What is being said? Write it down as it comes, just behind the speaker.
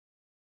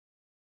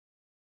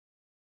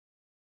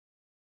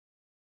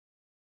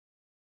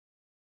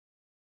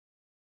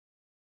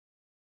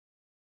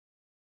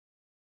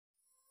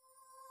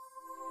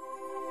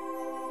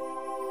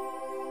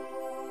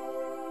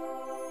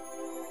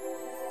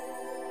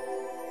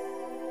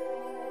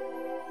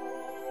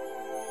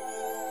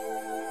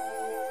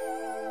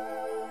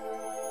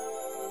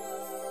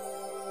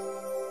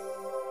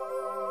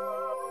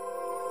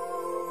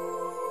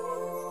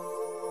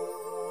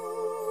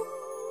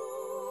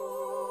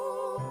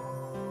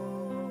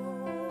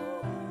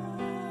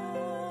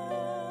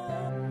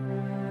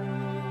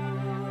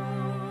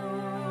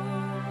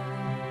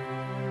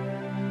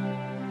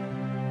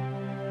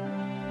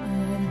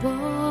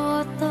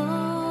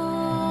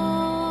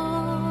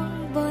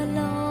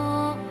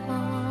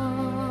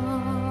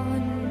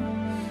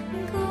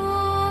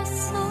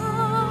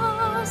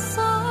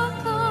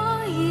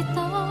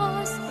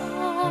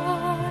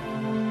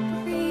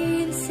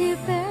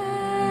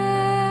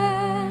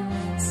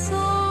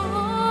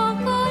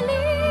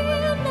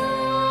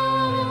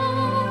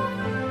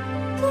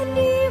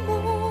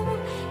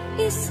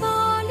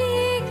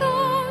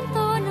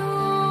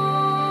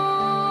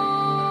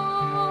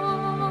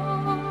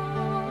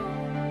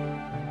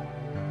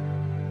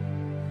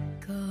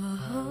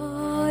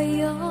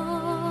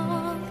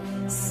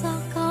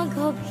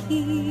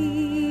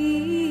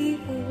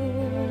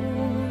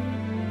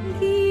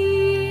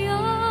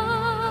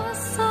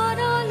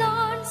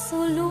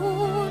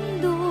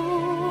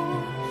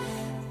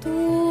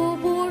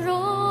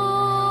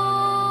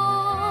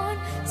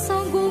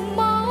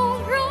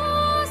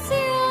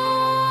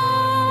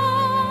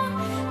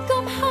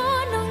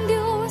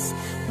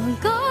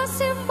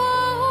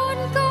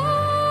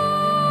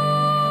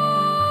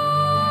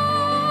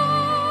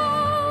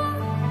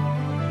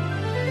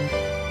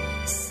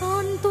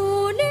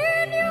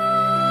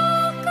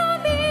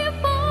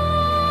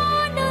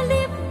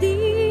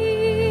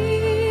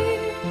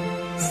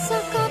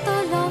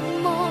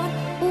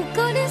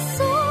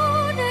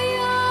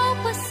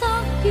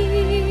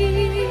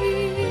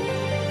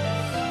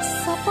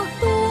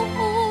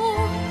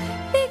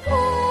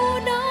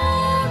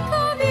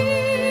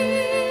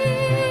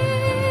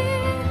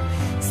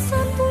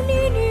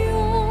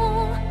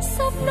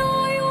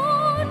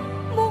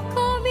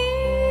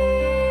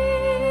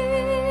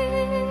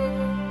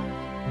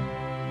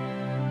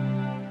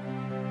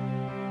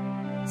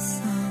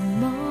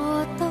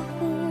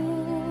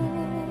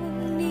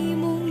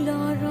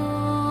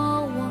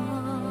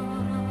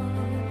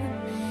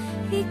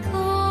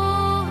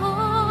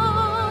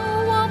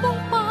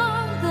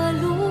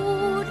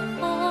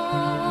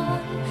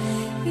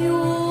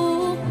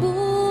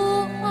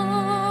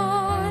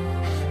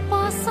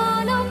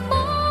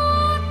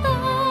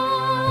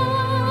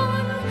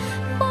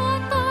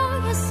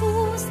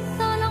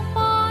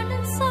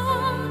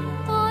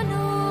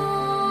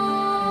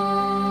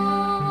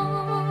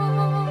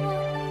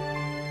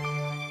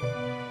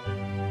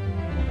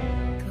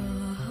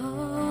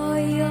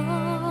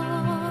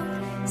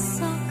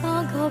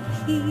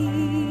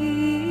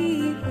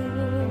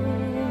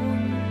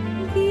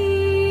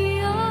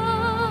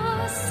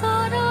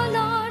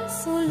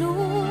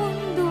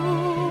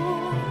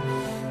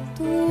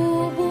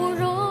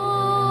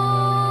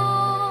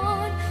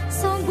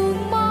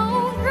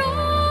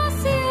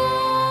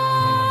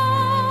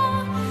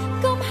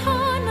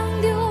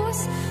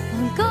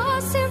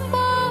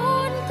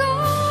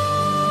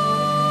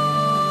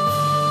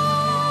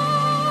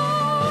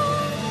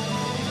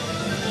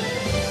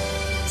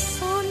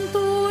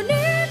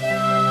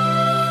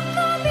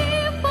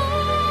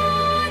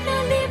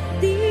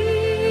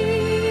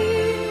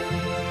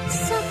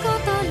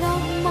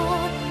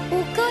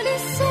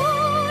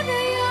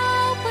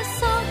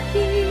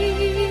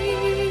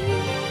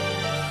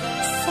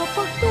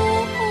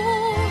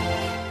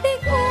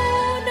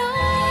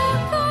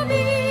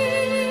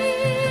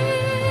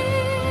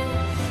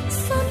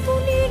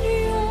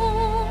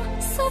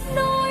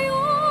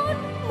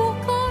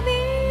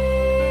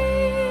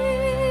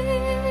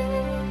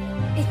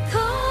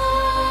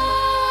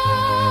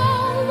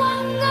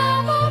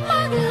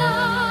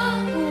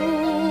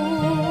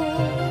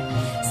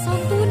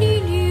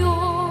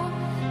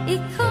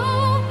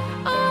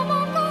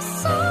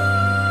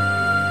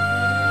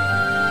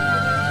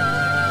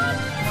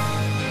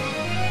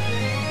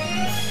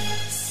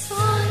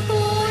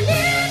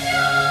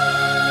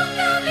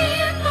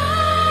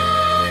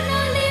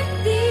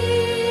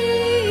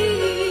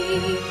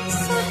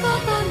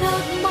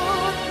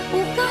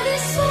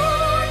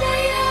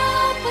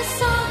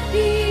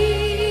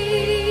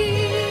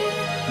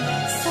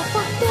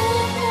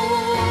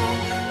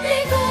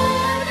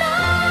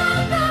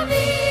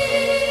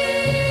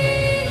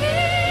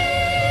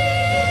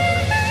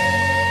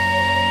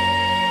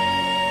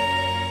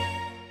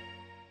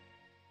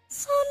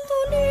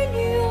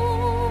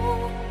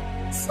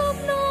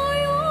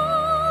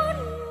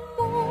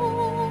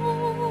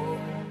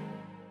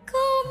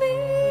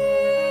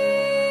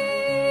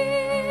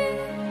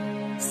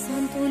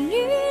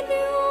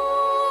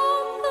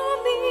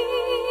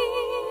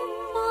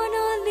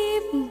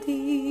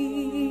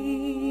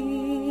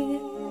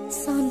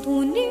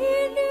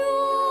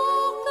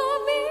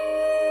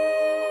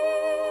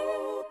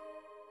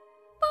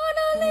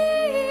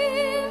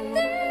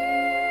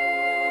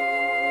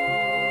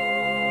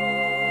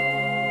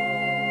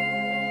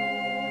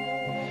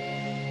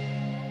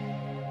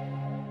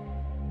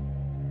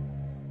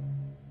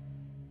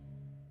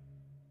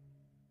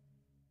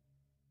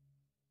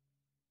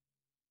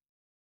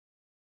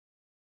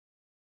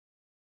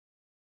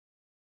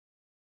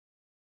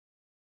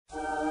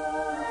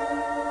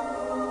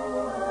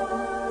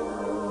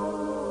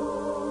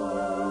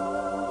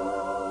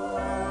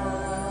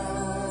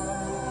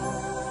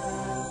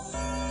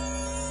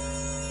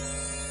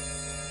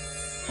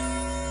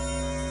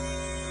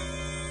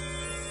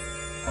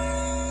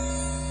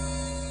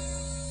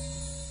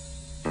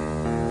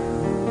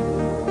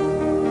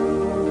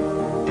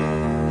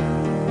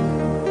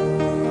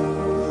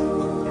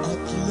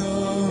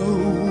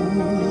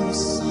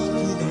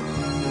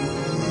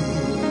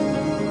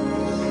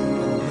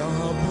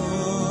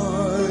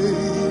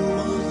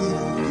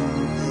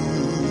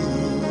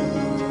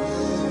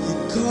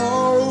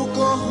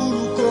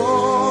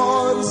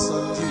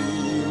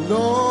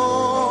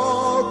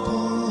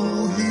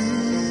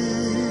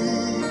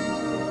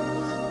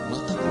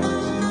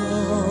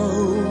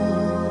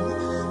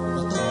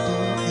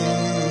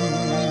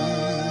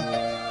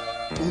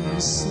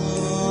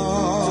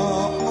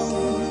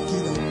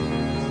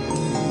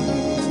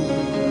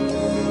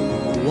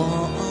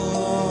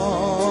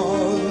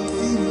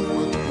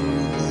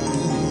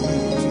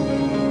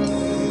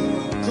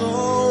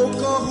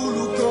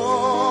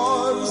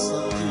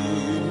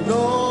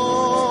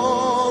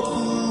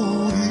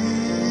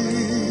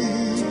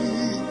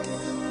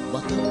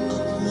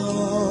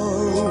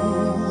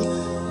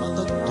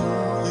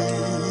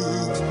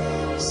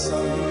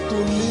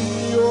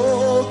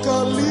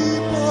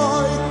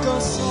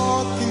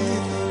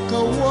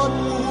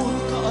Pun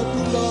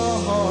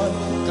kaatulahan,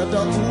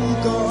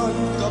 kadaugan,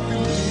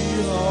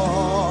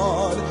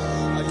 kapilihan.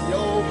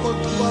 Ayaw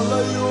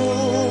pagpalayo,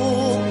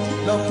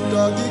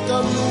 lamdagi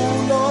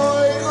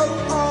kanunay ang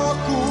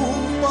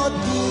akong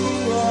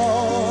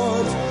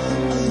patungan.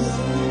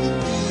 Ayaw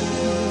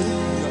itugon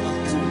na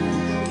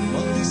akong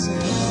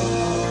mag-isalamat.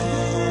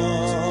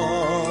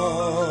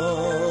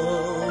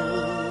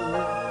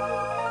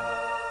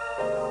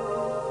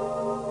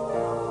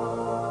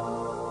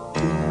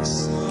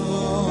 Sa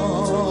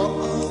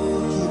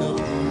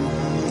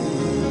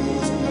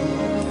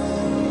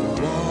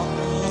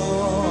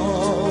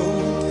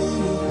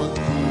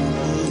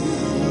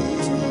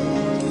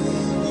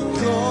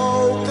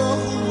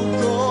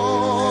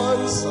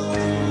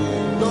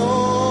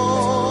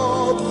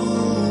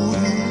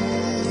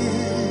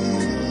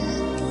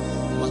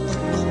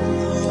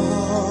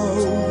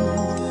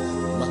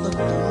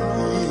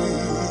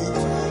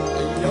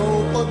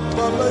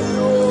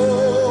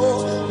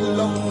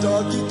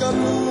lamdagi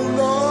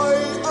kanunay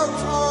ang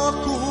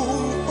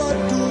akong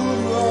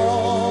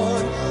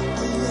padungan.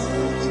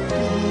 Ayaw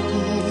itugon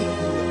na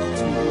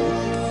ako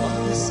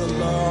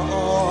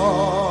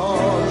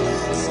mahisalaan.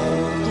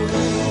 Santo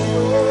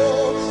Niño,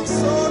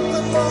 sa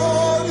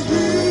tanang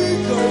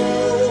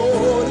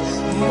higayon,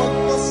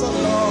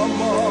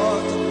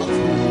 magpasalamat ako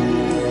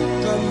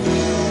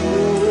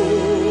kanimo.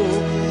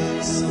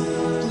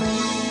 Santo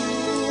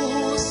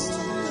Niño, sa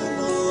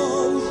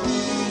tanang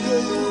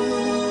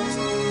higayon,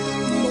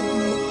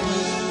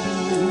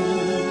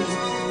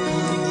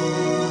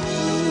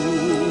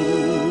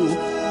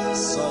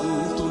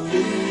 Santo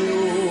Niño,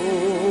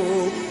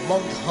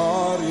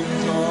 maghari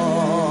ka.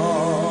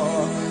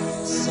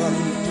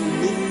 Santo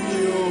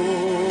Niño,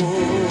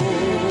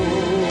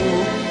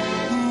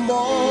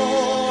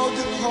 maghari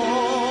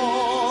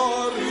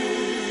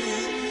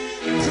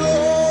ka.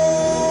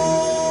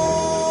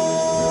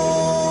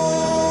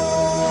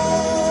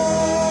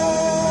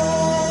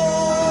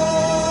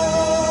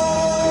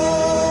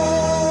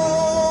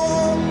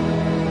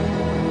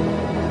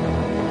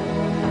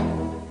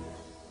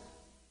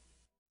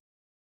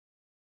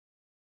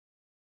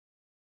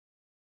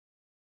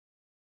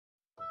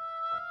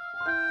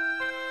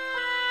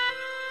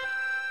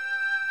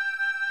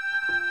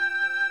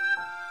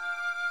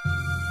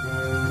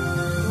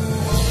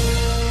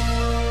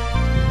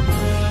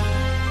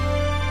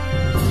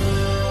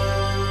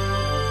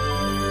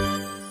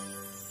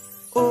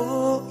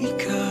 O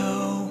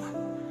ikaw,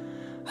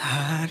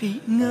 hari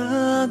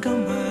nga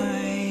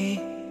gamay,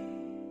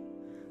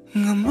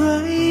 nga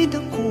may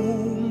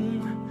dakong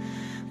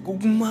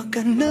gugma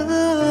ka na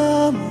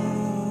mo.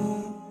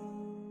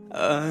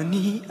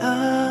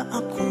 Ania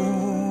ako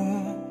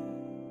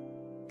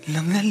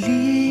lang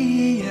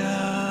naliya,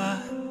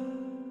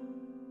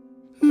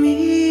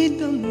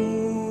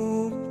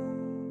 midamog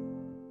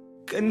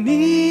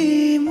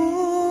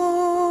kanimo.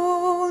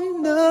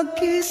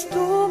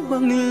 Nagisto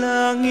bang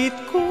langit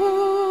ko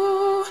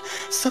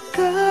sa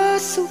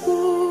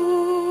kasubo,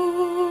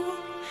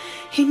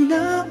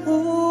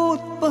 hinaot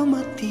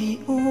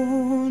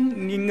pamation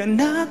ning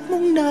anak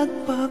mong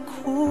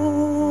nagpako.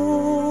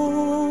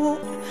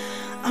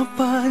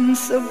 Apan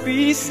sa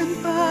bisan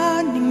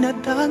pa ning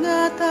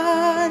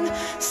natangatan,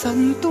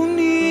 Santo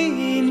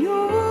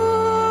Niño,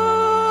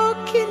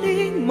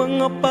 kining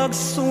mga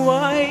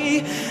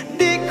pagsuway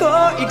di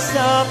ko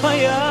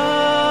igsapayan.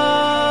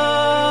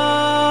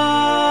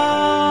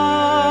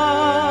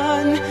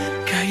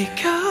 Kay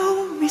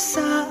ikaw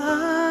misaad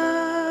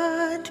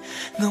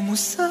nga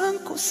musang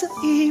ko sa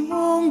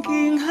imong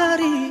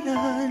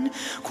gingharian,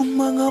 kung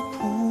mga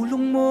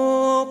pulong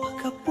mo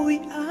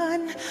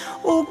pagkapuyan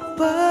o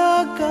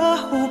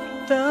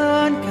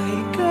pagkahuptan. Kay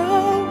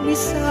ikaw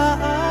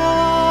misaad,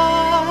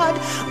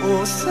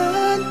 o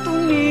Santo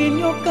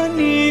Niño,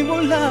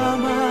 kanimo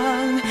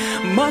lamang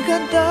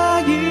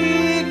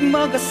magadayig,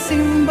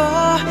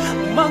 magasimba,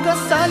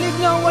 magasalig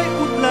nga way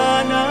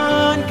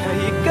utlanan.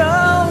 Kay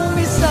ikaw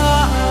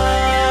misaad.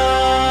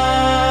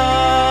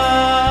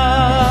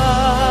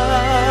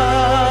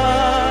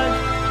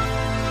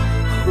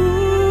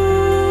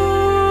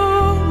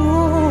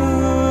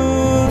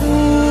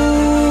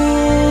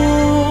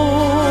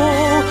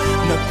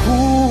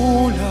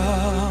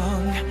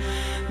 Nakulang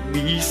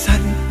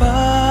bisan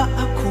pa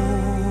ako,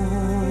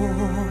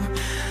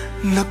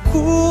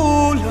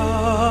 nakulang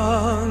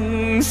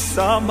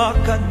sa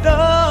makadagan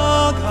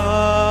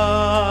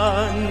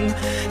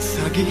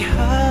sa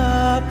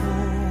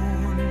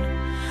gihapon.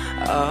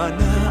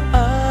 Ana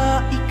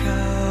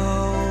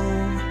ikaw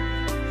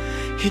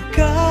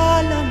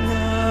higala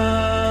nga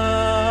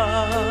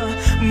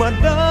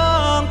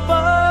madang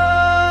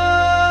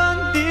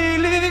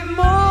pandili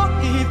mo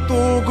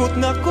itugot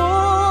na ko,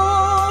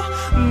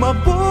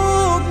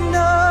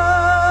 mabugnaw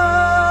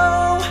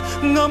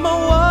nga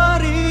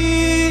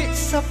mawari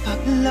sa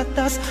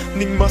paglatas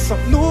ning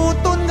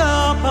masapnuton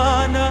nga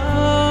panaw.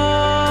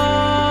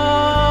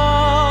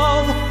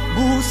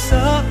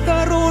 Busa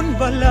karon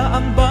bala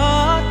ang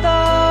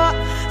bata,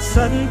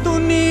 Santo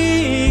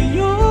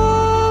Niño,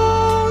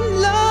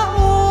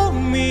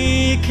 laom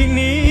mi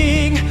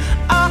kining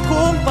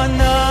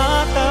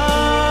kabanata.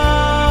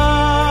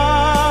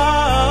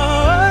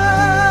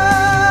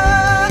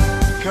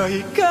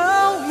 Kay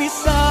ikaw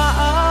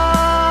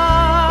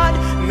misaan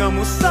nga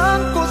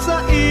musang ko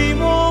sa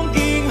imong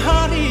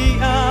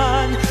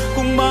gingharian,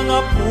 kung mga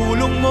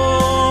pulong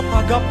mo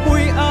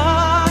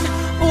pagapuy-an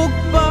ug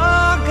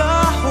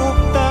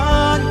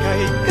pagahuptan.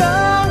 Kay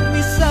ikaw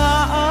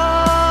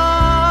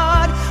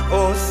misaan,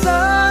 o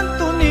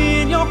Santo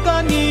Niño,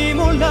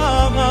 kanimo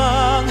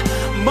lamang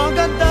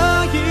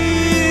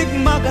magadayig,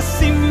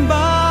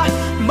 magasimba,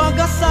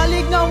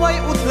 magasalig nga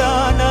way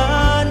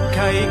utlanan.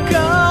 Kay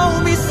ikaw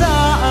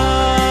misaan,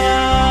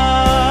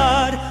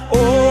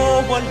 o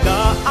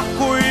wala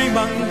ako'y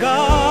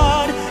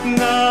manggan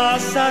nga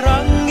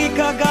sarang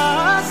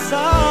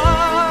ikagasa.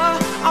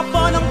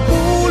 Apan ang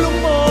pulong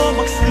mo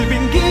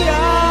magsilbing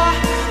giya,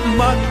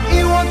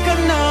 mag-iwag ka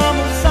na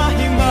mo sa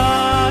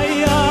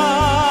himaya,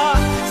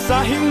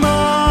 sa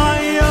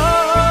himaya.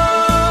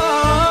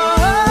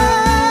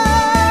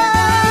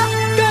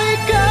 Kay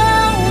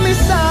ikaw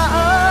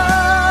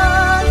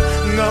misaan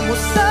nga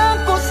musang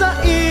ko sa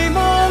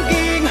imong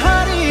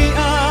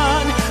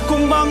gingharian,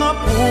 kung mga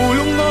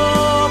pulong mo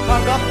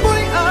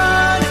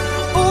pagapuy-an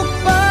ug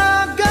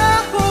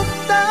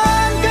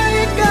pagahuptan.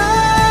 Kay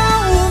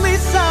ikaw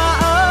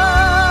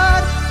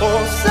misaan, o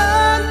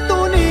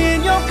Santo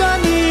Niño,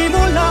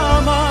 kanimo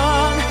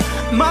lamang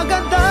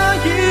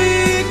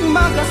magadayig,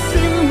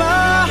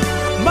 magasimba,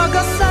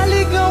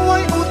 magasalig nga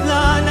way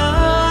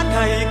utlanan.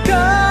 Kay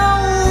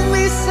ikaw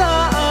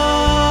misaan.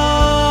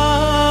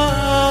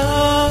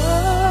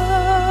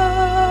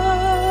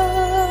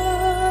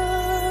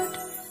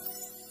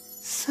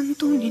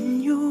 Santo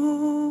Niño,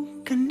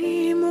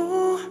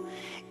 kanimo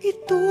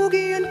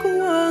itugian ko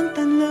ang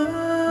tanan.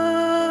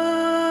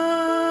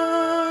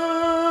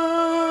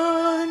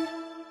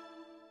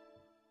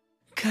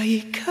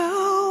 Kay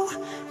ikaw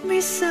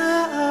misaan,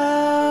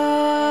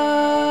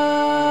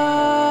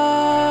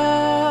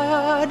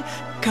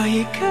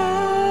 kay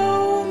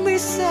ikaw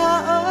misaan,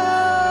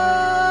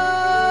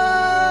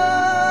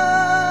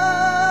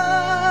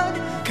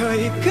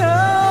 kay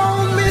ikaw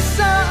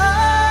misaan.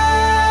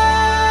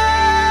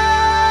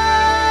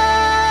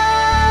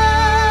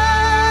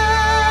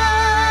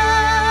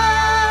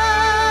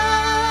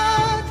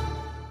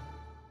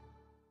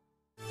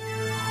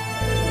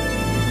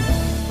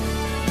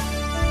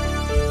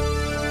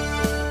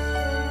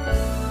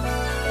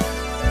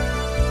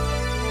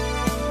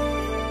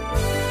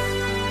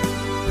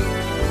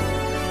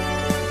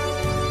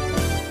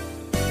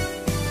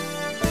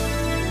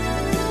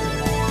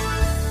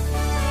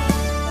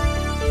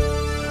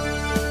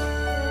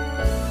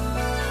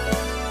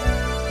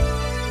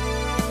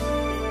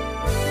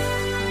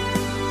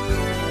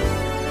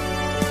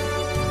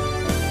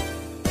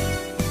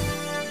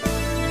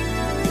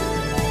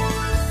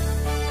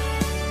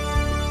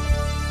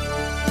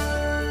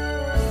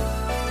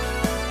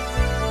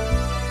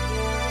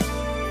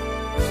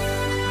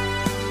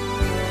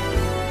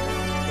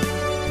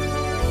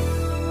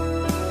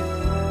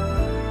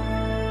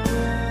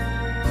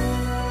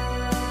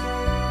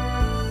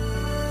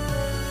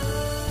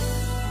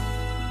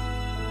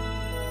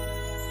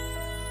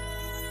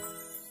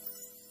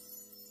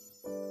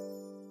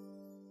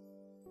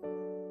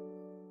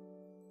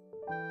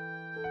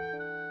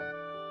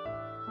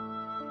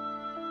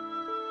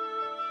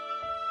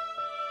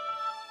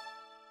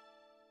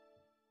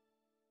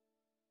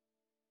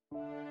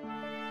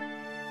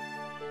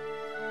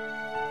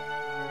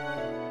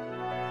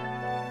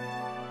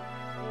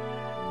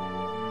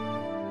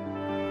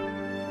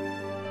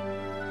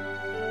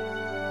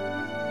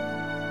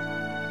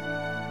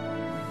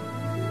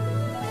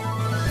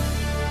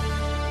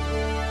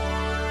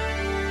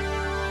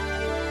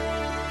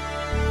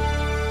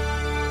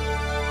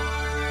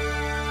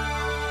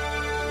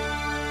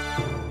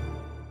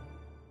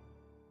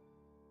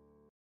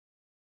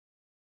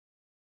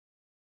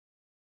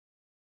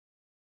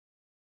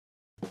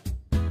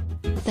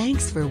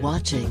 Thanks for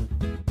watching.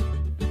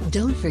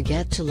 Don't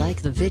forget to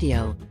like the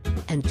video,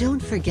 and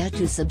don't forget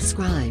to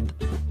subscribe.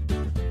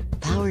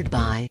 Powered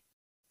by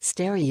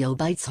Stereo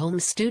Bytes Home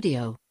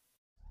Studio.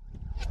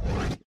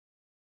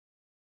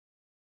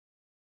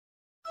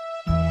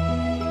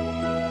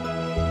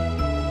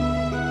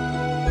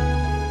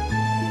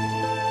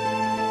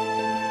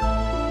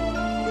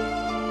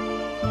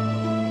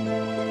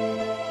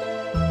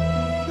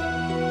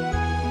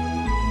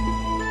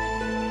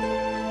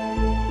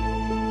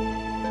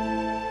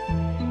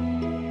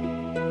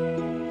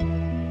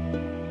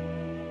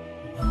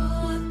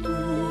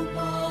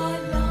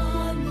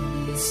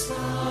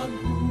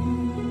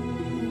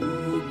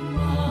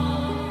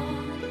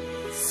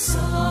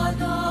 Sa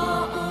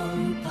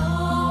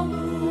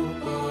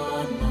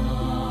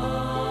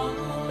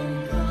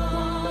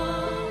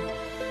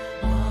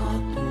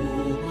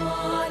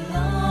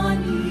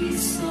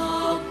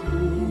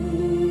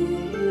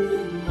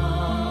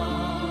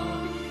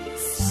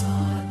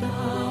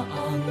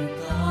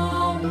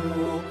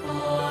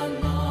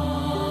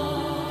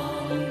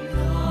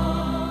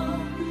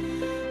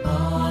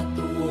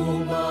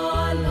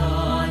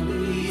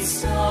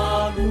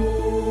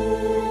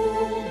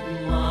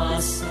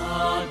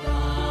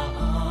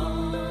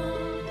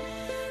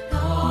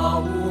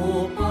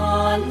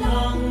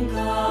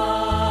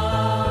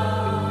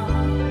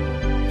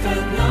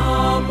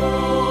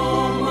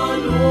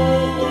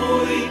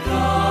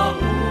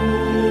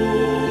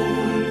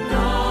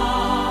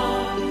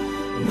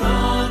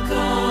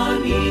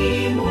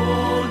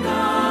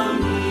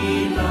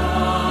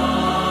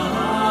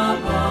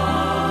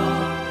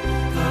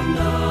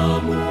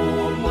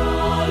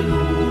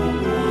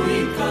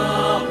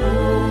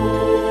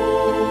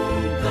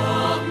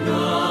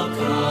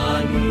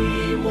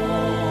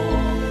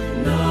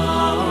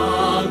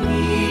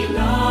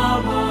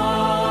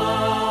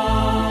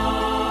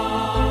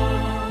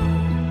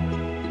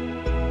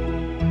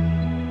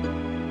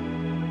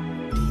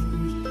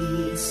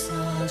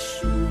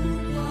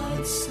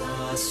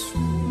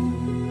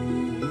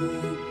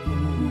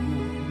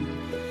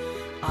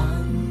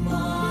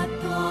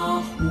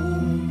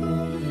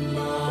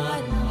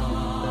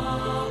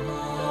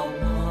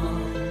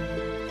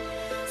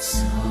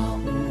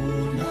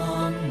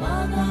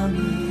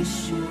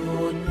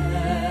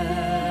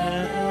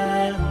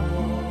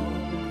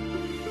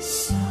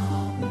Sa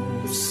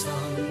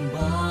usang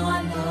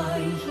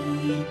balay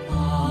hipal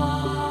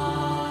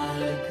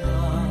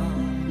ka,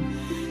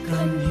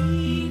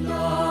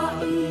 kanila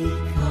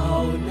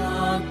ikaw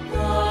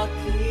nagpakita,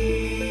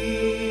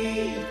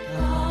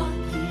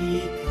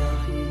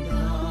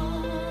 gikanda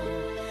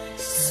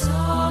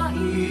sa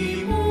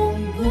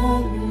imong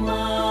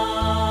gugma.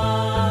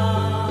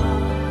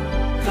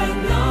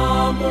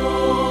 Kanamo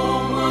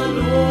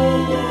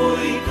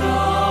maluoy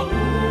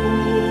kaunta,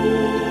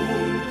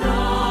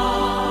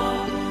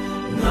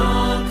 nga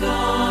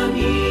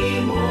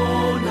kanimo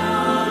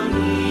nang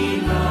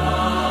ilaba.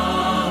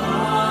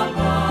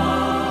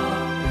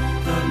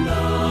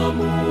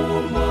 Kanamo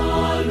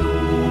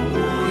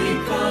maluoy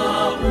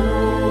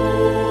kaunta,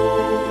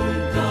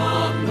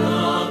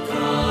 nga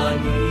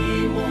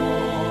kanimo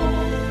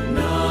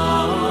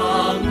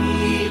nang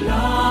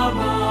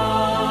ilaba.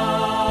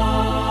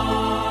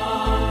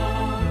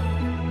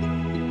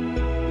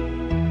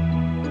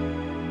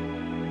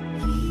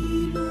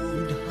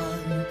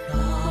 Iludhan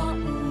ka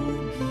o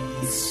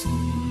gisimba,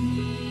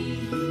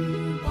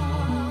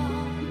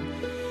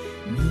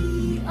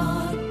 ni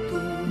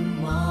atong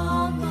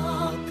mga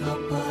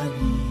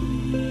kapalian,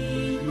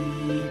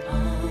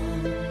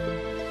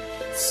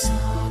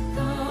 sa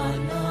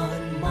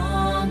tanan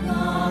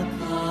mga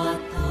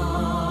katawhan,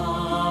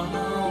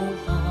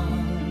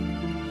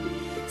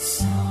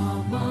 sa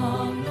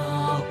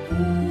mga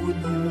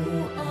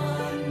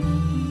punuan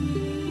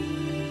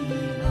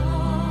nila,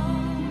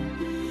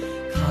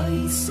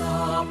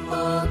 kaysa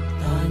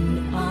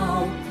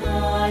pagtanaw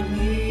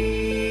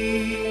kanimo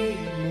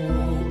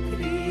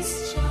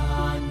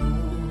Kristiyano,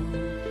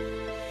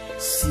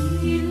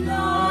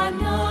 sila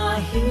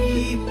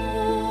nahimo.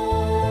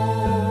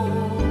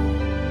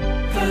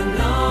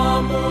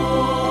 Kanamo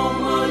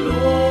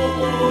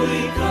maluoy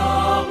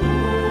kaunta,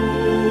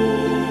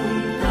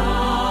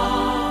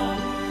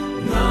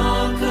 nga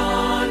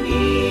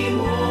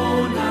kanimo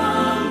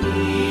nang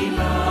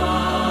ilaba.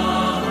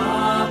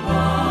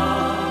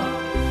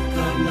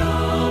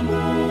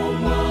 Kanamo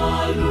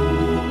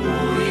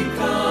maluoy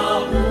kaunta,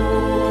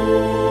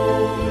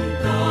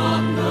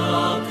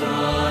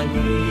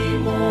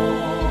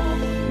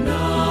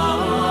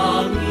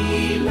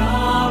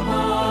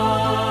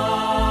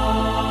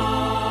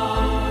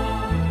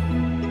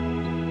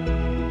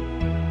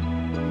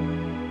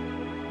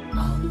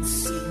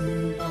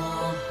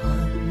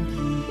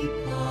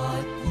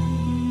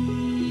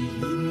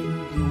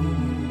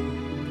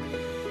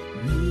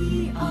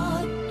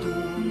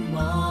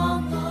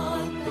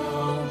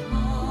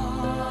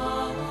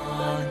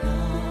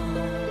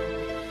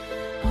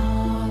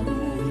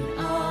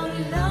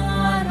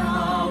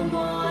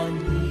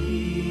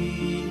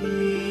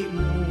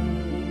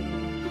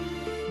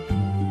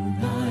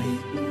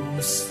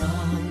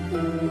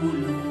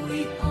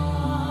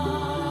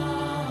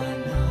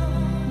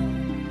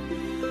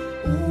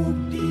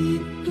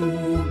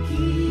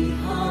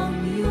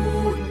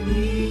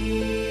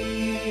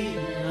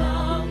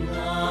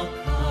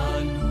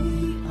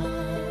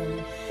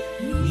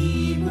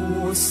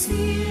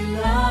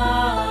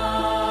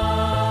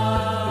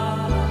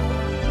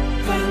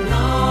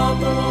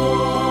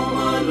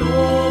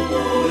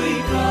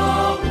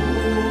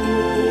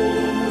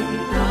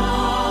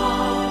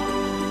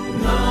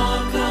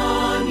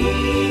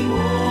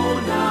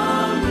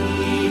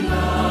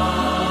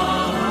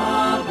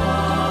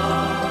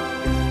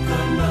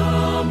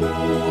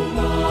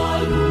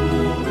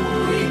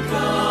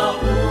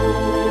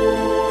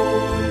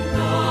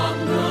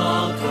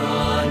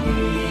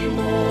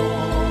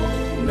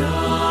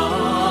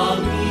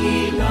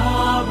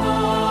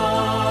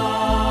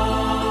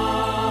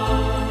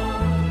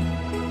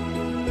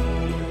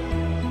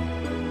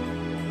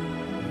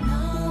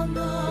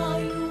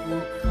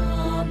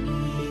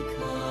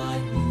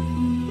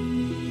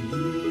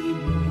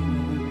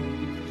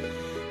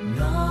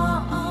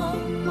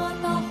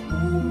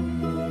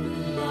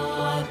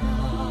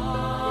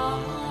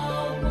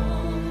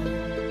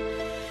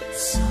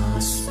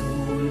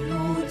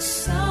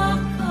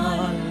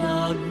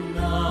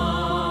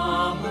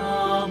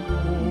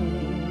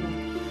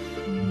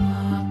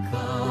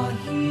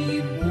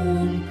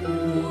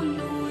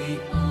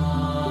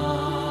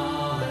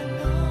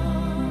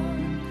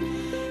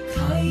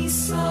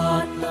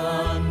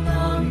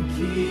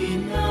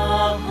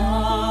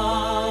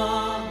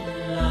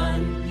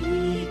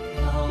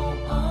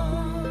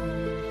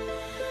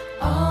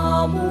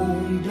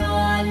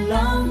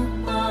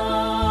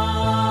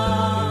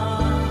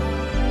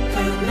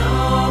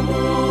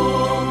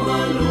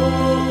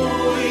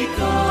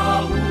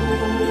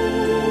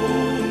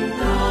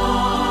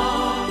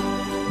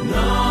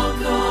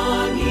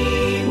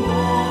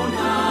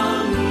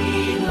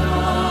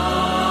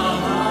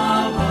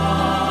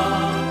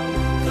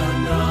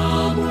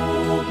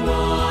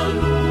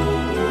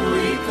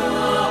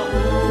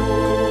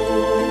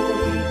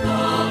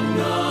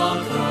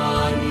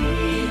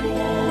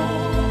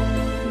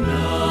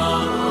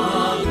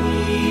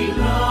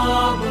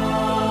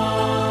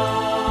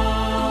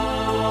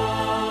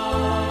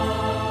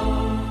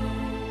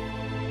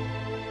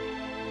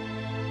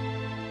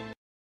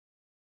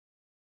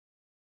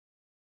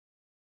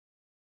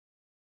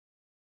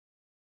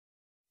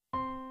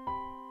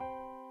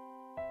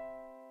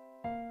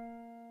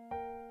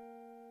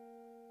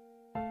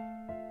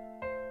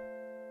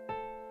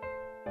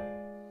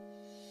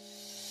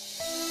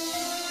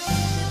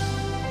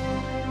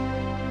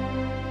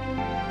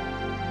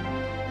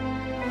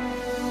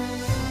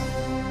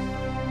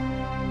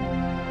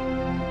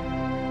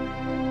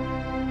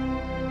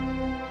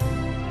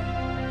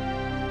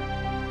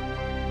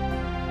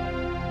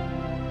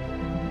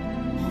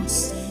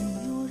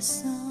 Señor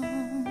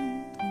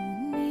Santo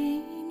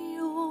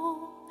Niño,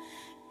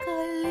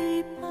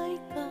 kalipay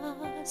ka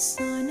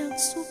sa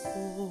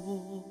nagsuko.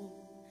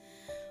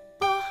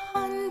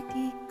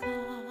 Pahanti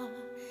ka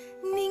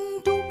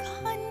ning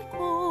dughan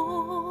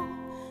ko,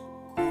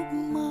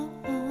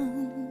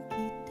 kugmaan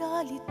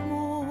kidalit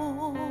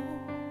mo.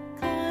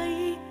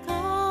 Kay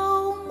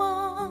ikaw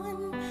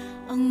man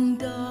ang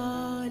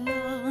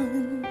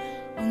dalan,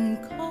 ang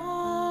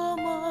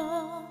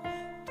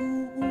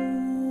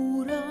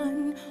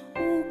kamatuuran,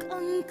 ug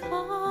ang kaluwasan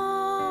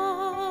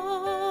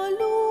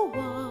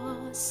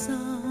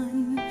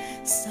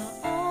sa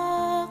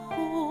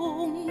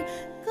akong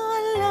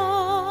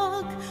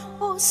kalag.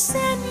 O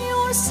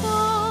Señor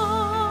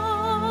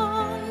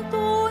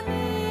Santo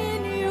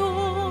Niño,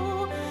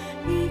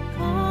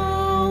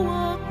 ikaw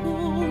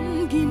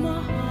akong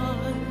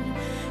gimahal,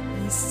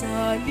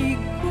 isalig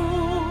ko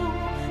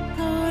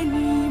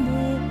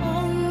kanimo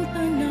ang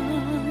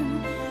tanan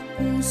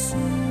kung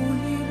suliran.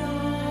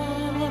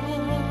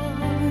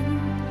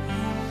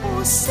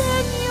 O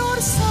Señor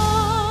Santo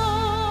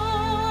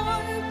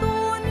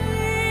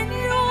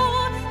Niño,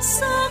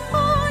 sa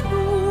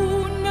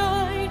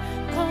kanunay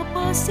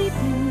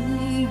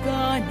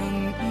kapasidunggan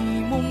ng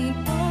imong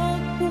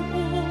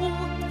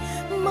pagbuot,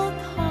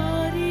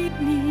 magharit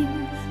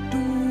ning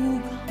dughan.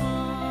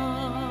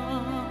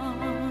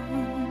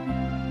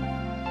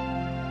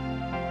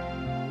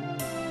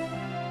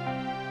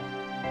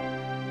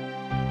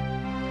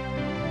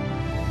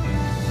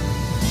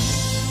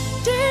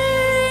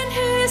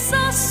 Dinhi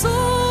sa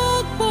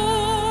sugbo,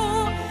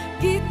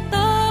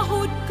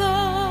 gitahod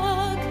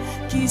kag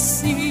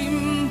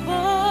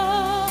gisimba,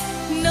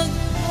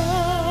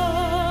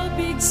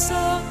 nagkabig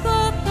sa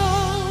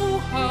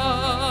katawhan,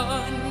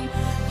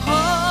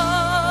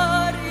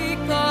 hari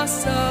ka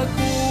sa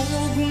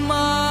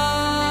gugma.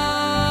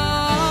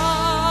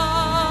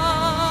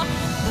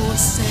 O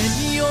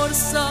Señor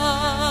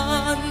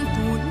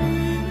Santo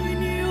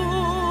Niño,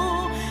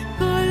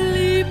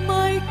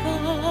 kalipay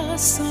ka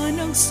sa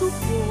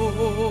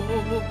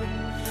nagsupot.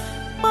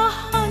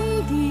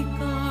 Pahandi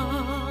ka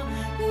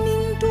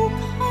ning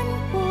dughan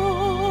ko,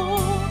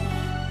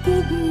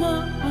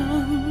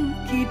 kugmaang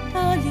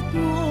kidalit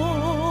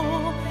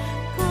mo.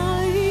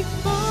 Kay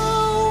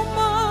ikaw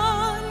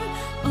man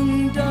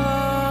ang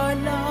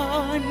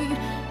dalan,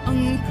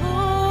 ang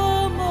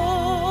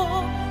kamatuuran,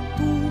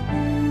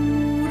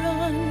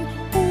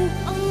 ug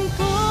ang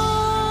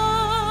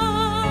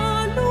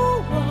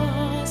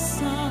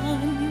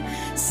kaluwasan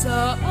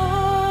sa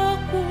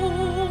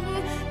akong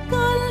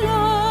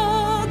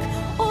kalag.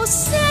 O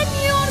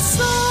Señor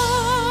Santo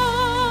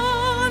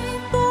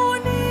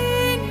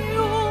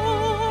Niño,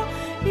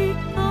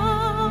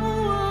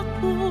 ikaw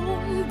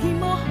akong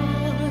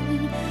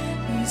gimahal,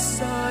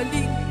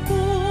 isalig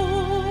ko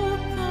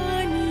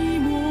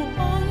kanimo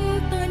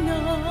ang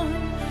tanan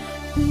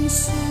kung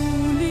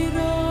suliran.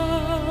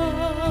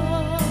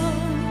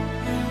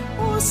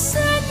 O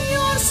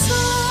Señor Santo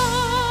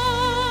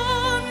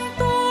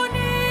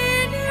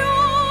Niño,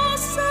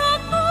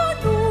 sa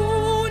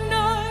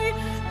kanunay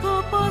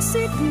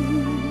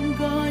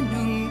kapasidunggan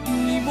ng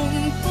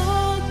imong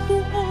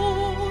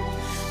pagbuot,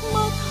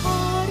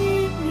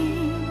 maghari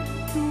ning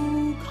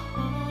dughan.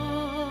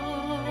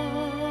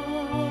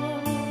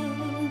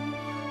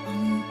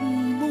 Ang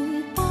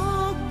imong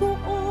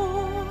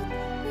pagbuot,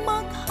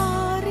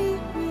 maghari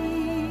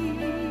ning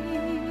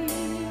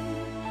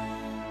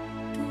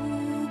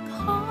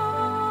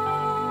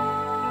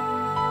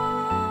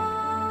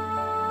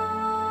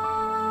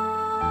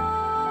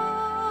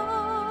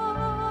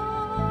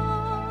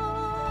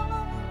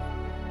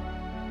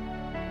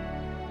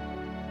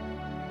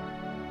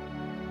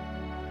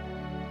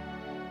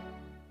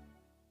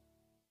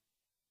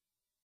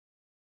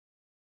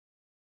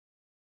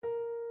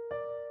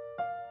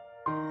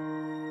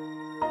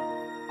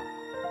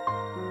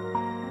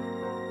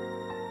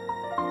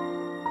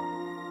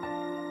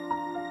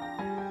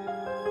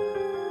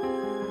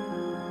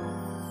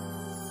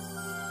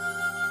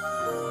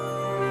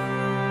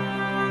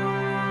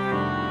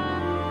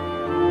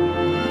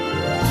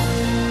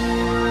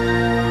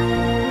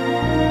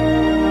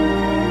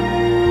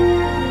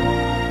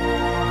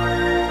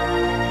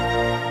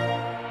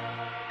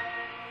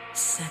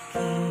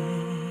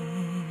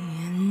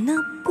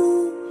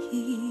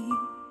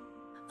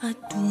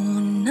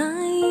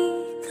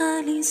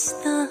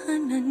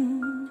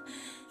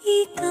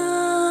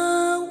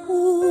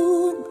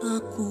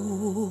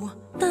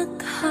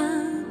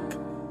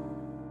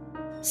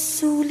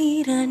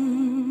suliran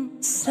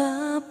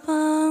sa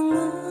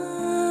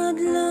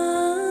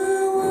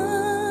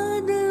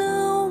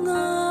pangadlaw-adlaw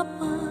nga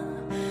pa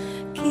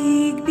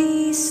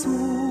kigbisog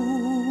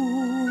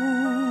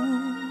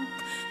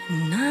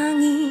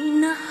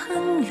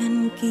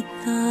nanginahanglan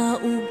kita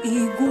ug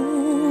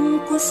igong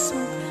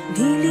kusog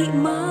dili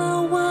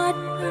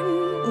mawatan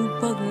ug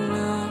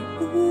paglaom.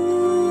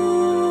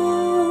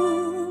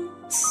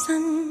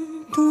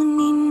 Santo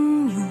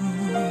Niño,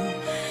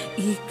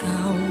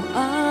 ikaw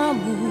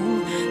amo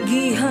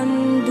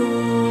gihandom.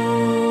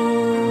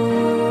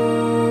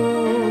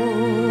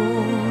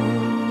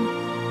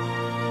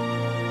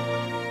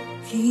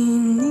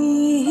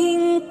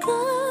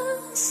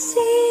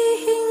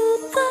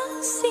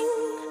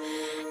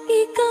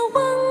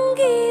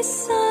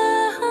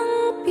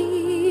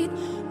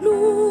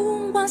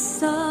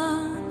 lumasa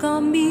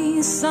kami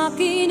sa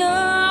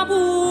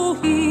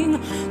kinabuhing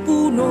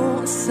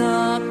puno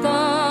sa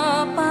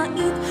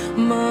kapait,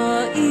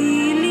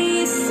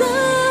 mailisan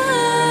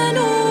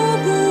o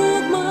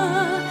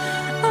gugma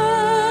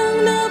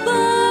ang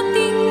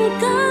nabating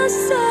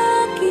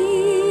kasakit.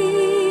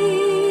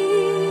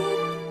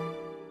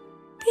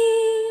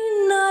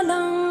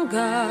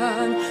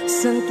 Pinalanggan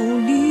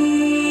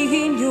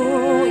santunin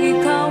niyo,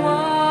 ikaw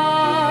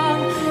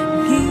ang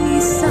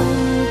isang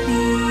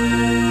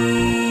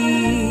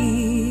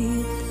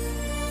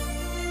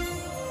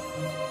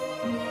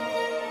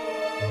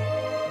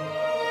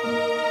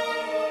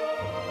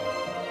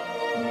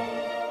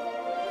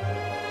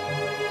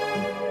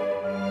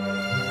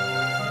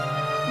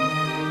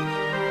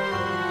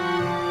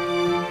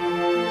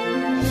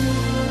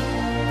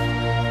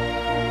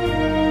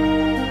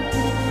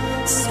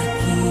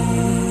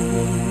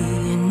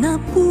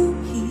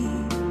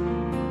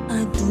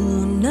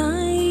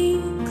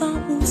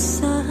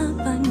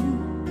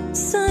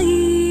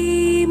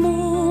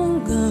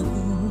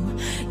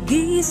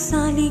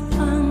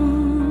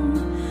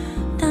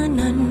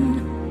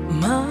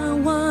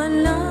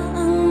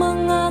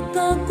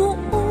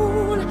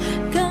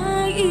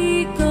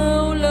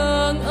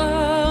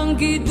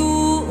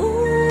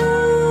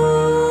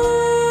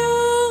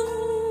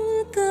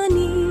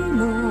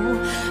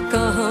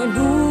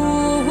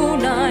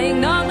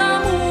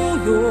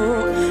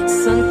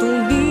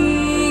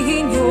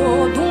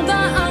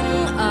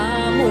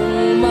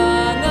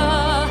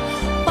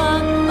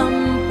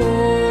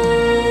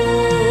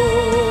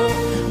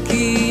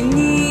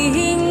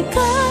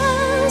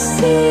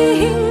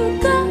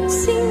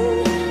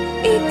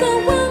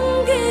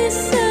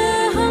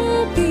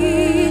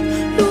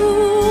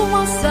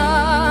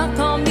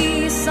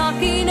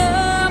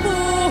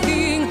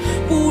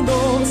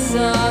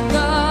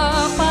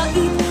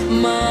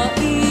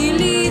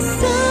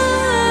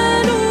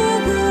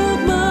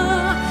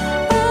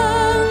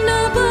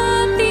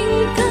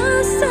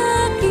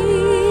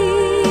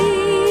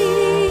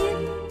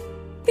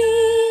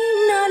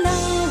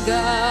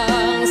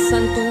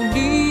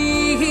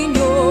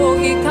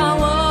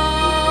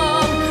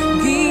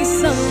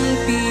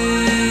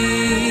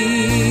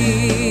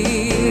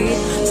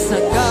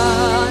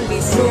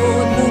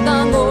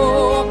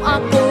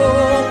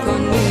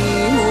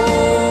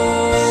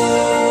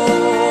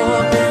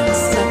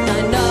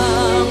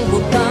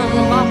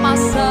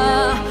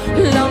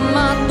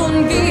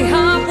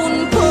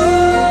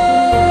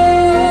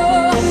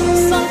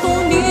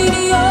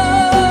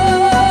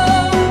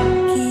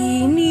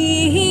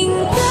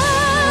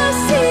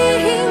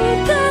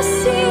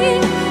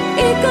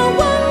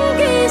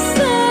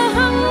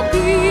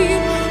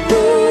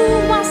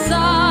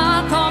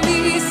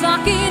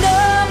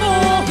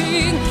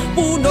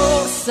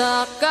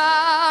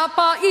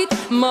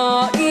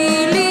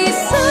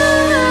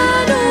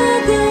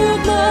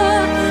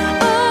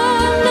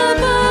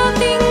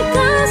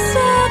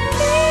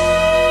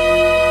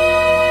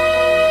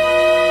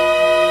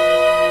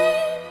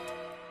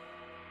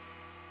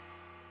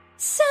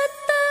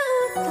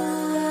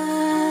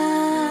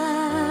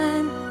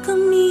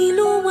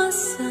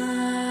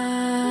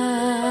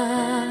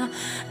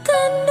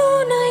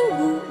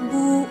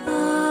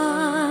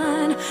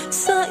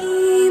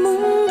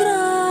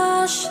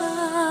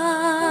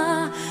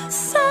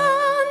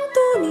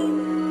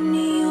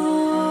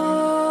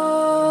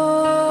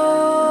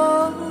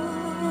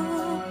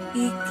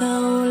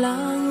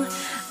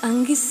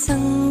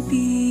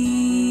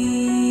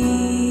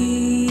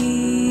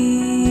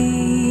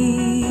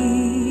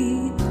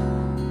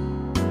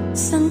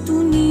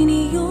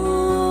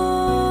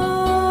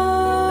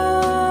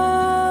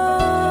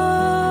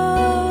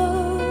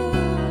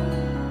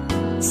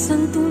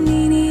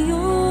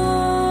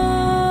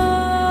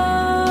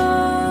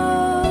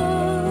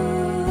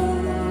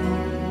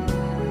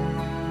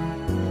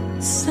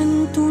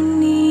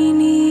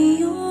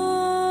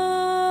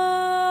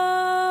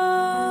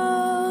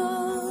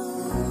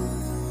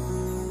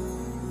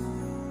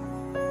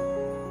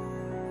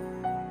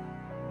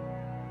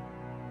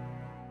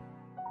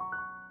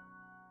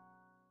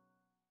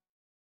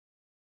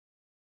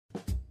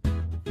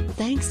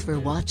Thanks for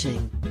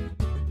watching.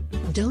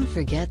 Don't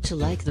forget to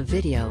like the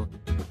video,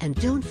 and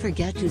don't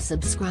forget to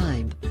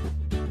subscribe.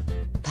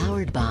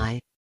 Powered by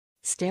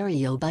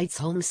Stereo Bytes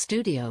Home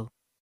Studio.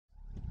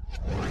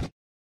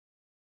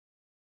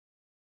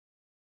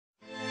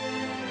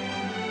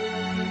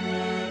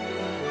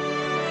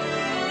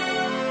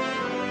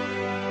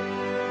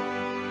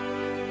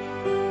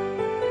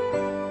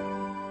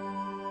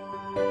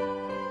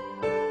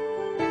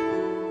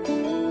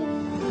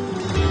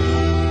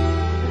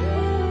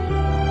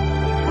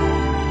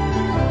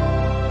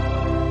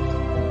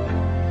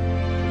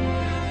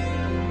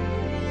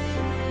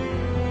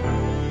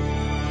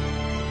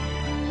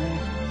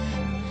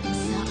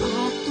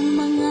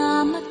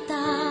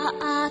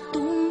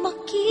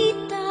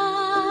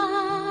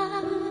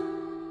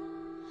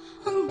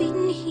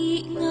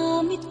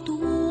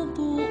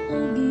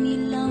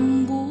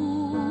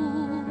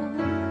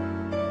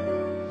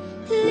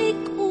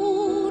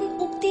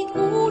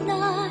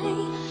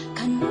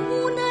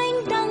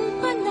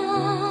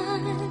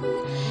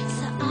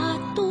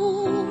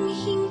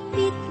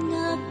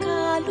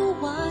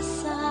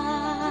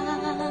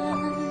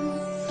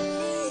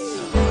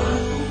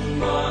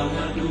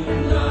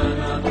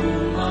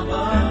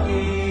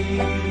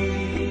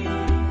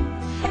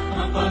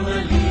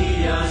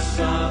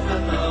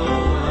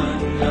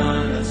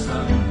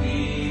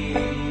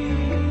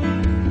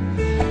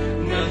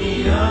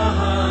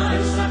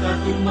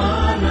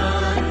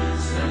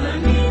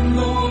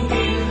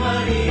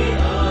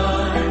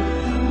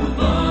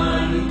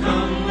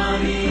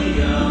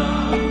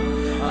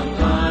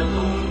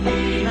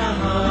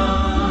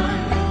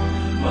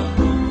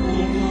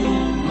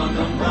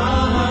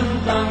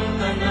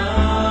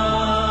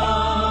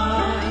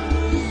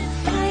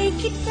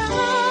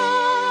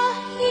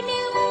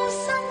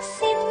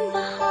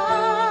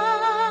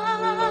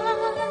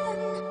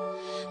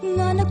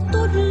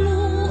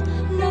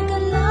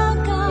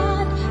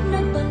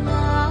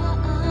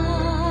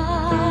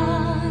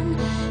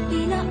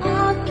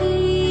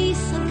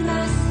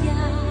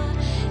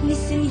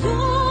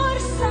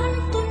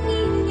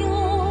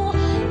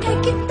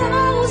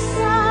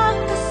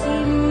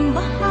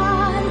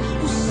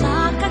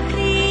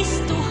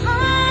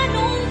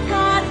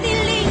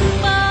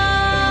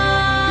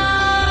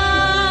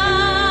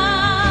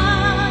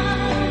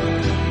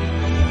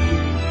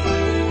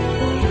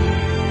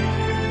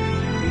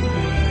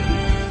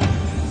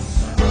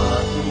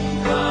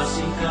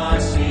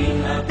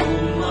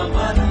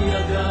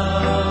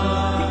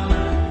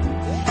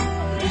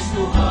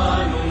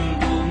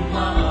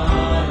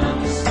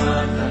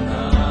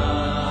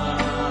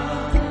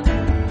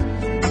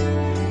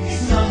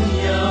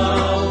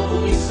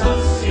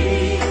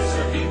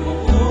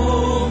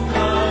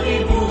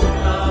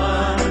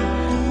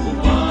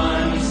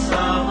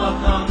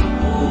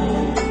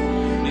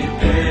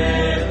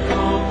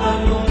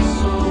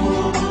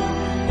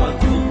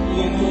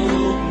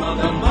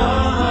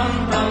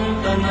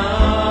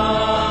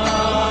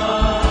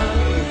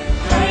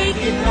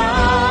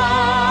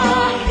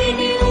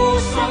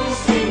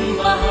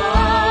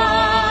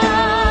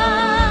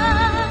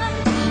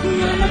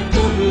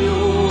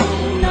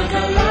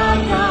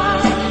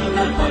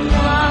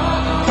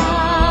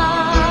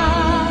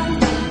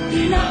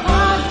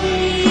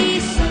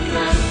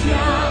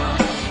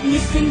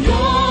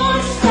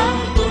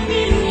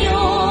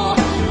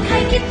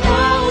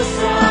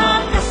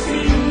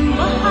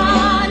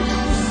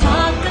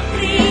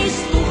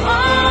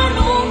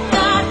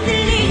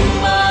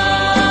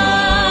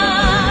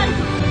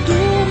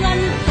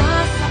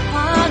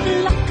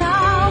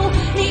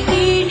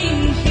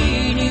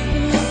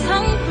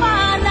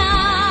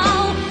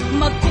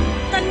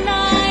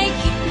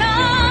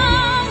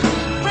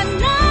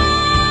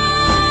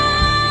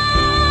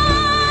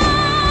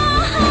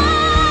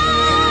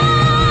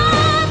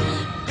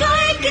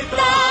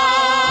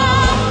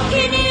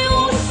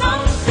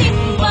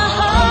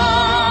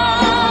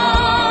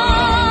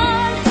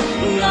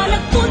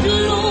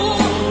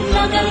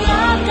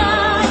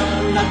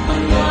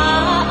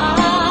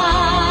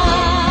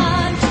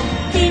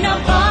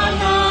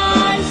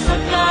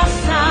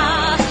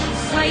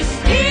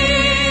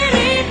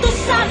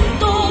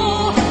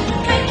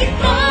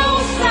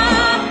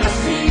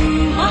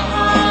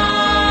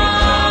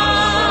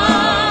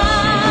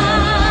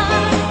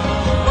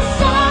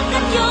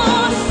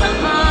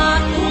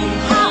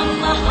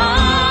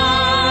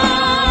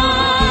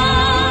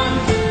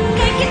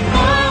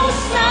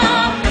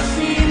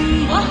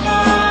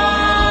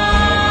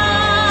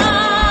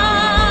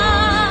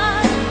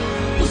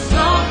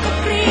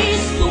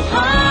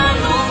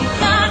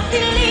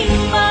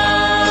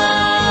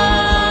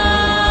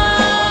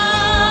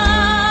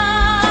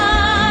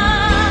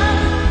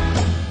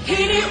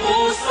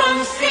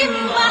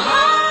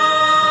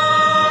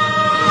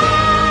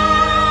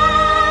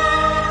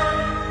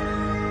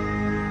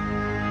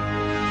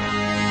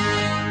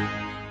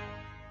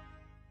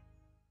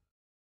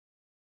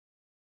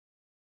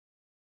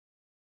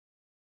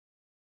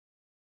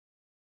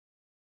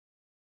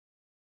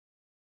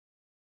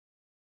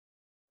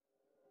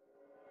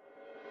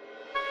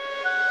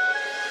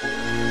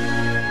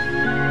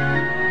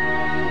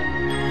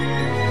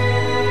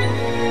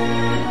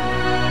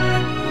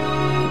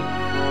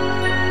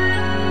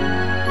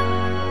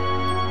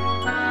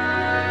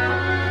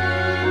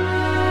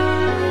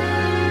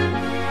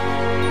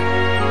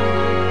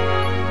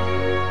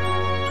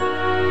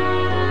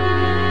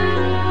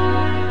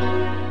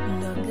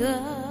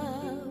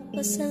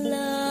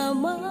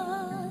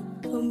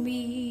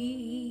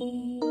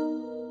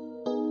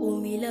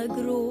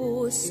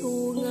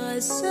 milagroso nga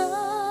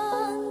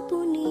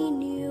Santo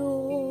Niño,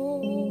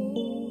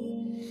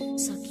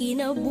 sa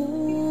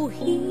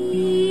kinabuhi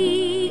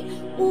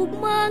ug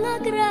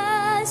mga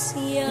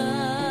grasya,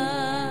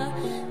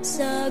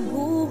 sa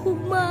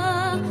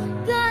gugma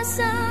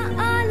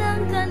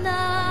kasaalang ka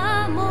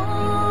namo.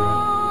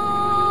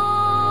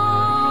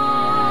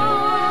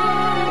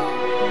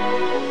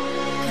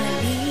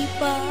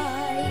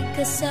 Kalipay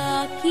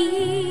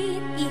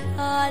kasakit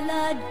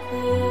ihalad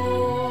ko,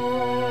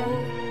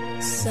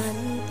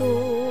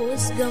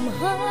 santos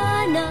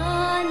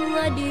gamhanan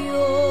nga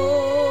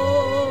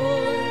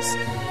Dios,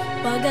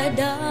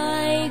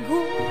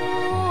 pagadaygo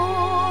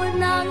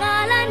na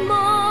ngalan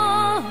mo.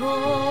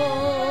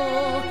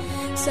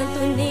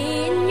 Santo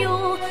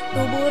Niño,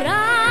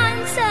 tuburan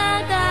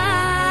sa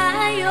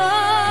kayo,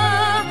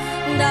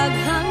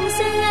 daghang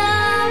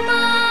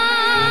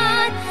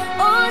salamat,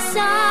 o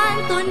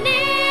Santo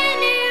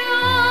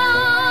Niño.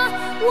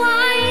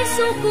 Way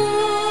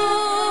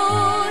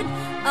sukod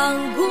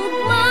ang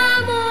gugma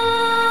mo,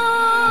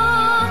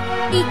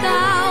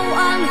 ikaw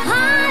ang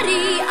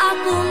hari,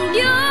 akong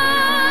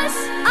Diyos,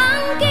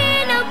 ang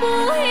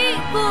kinabuhi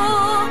ko.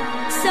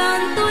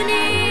 Santo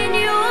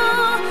Niño,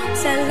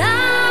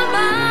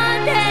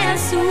 salamat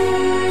Jesus.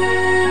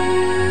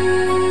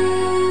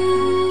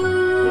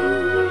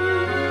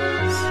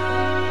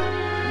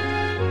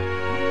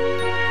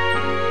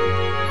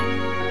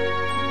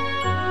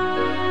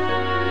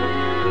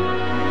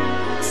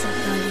 Sa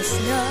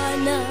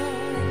kalisdanan,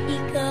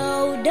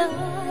 ikaw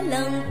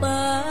dalang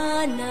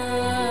panan.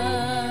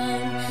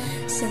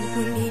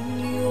 Santo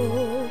Niño,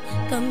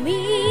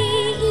 kami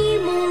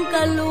imong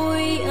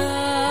kaluyan,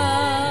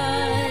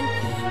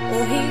 o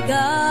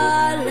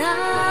higala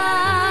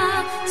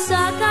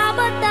sa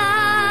kabataan.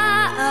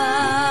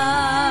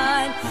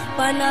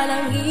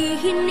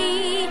 Panalangin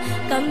ni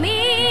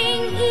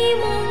kaming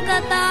imong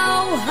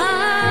katawhan.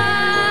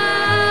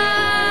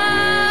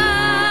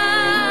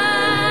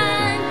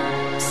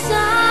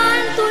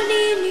 Santo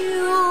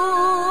Niño,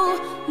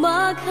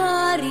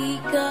 maghari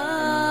ka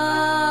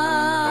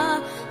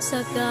sa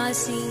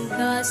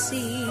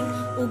kasing-kasing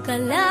ug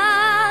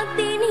kalag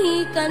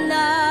dinhi ka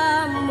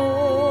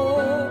namo.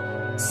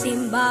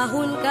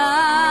 Simbahon ka,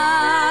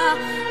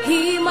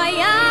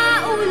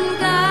 himayaon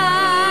ka,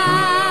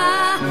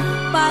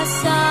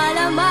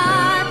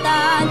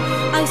 pasalamatan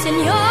ang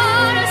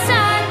Senyor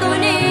Santo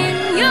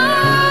Niño.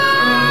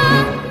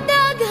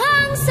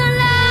 Daghang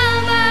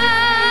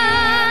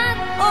salamat,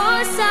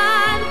 o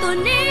Santo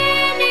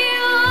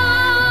Niño.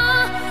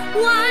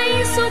 Way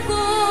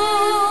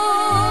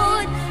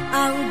sukod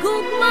ang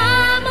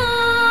gugma mo,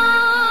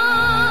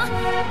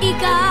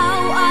 ikaw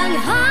ang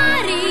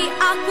hari,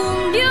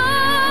 akong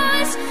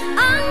Diyos,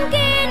 ang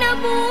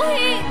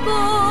kinabuhi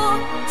ko.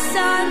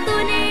 Santo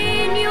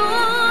Niño,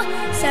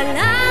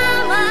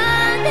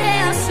 salamat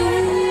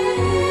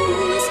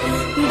Jesus.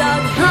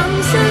 Daghang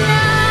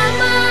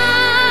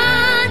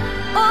salamat,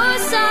 o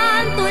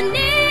Santo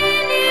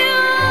Niño.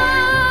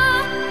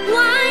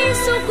 Way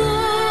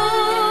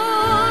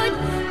sukod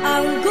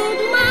ang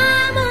gugma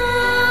mo,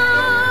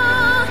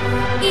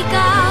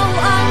 ikaw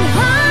ang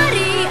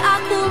hari,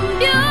 akong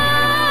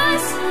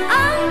Diyos,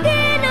 ang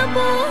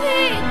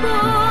kinabuhi ko.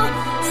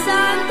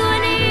 Santo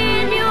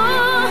Niño,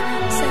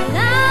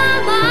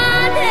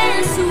 salamat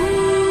Jesus.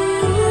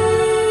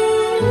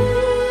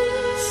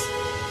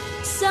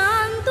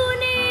 Santo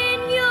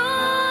Niño,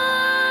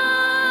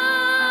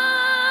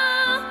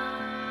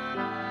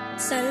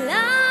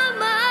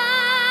 salamat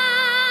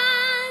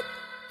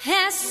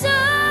Jesus.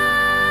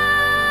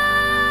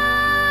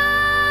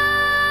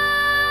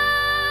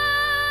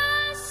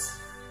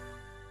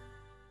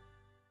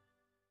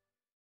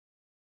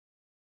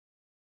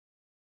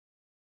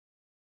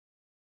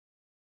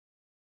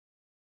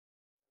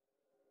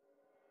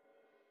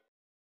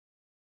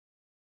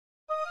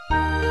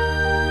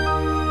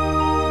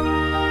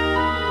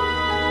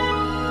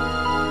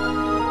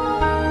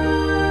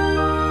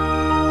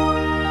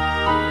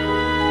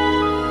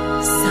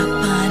 Sa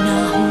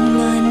panahon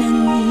nga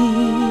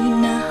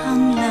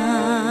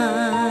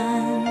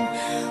nanginahanglan,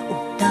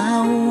 ug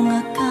tawo nga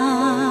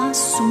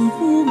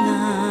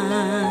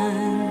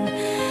kasumbungan,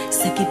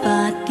 sa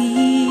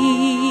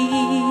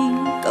kibating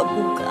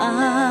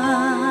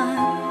kabugan,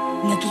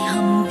 nga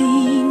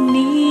gihambing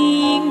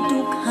ning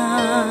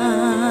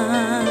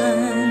dughan.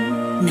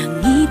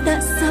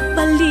 Nangita sa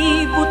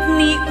palibot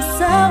ni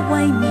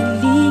usaway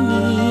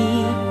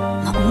milingi,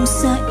 nga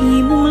unsa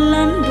imong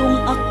landong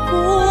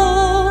ako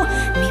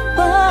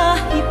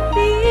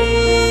mipahipi.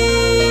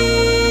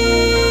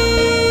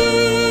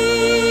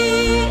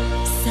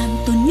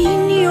 Santo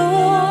Niño,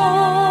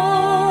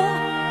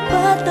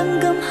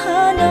 batang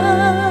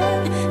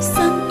gamhanan.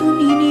 Santo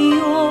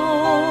Niño,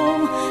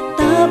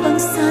 tabang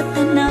sa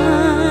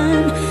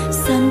tanan.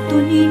 Santo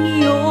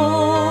Niño,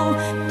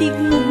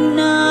 tignog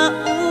na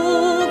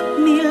og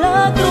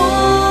milagro.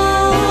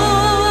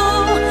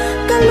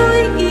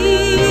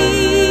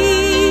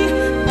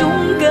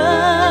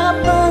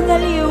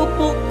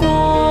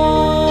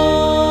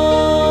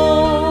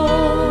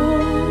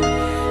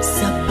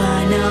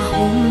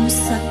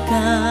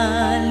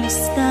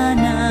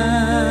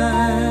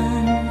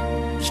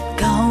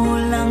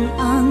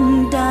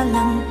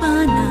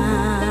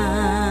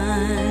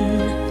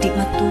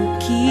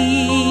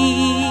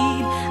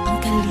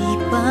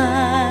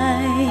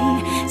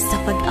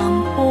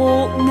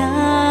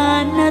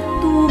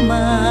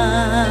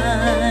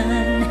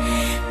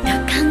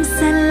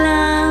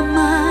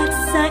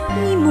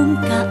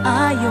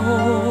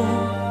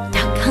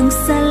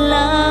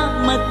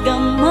 salamat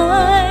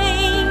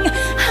gamay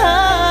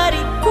hari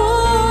ko.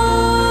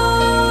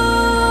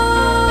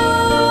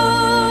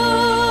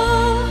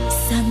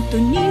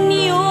 Santo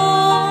Niño,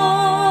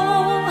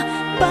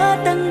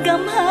 batang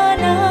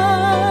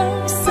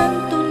gamhanan,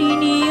 Santo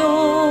Niño,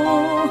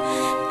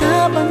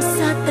 tabang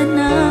sa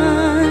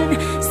tanan,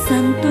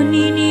 Santo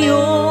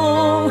Niño,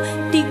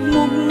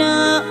 tigmog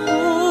na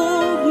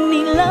og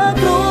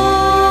milagro.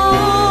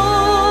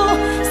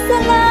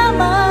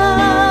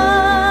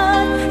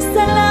 Salamat,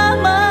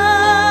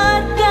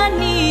 salamat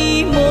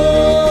kanimo.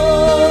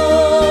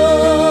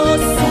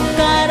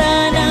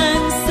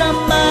 Sukaranan sa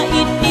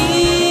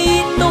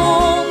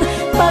mainitong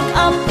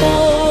pag-ampo,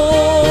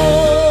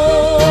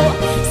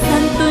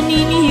 Santo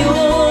Niño,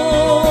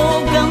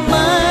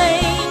 gamay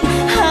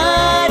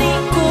hari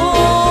ko.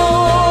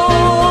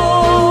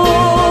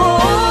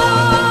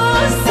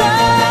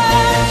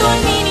 Santo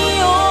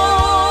Niño,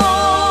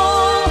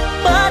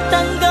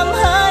 batang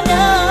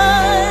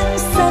gamhanan,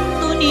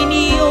 Santo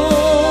Niño,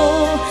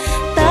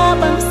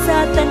 tabang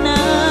sa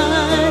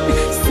tanan,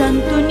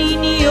 Santo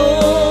Niño,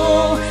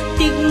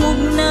 tigmog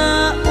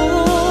na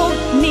og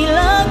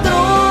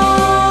milagro.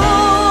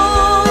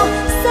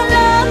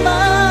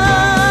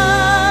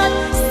 Salamat,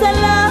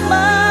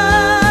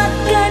 salamat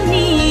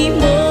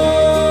kanimo.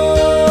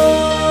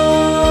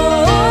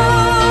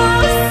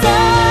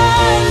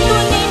 Santo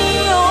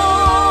Niño,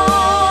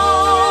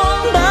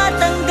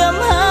 batang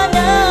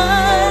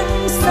gamhanan,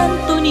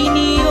 Santo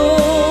Niño,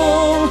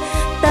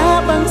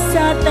 tabang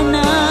sa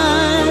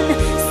tanan,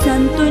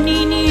 Santo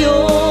Niño,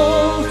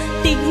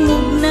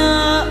 tigmog na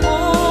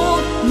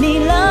og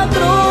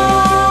milagro.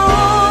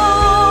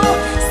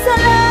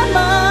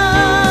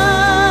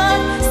 Salamat,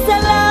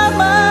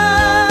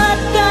 salamat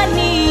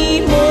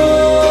kanimo.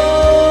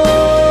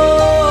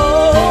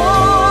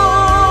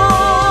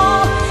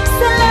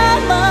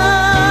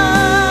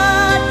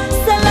 Salamat,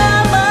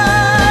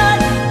 salamat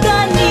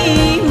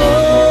kanimo.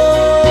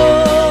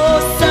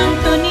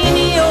 Santo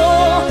Niño,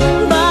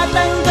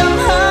 batang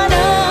gamhanan.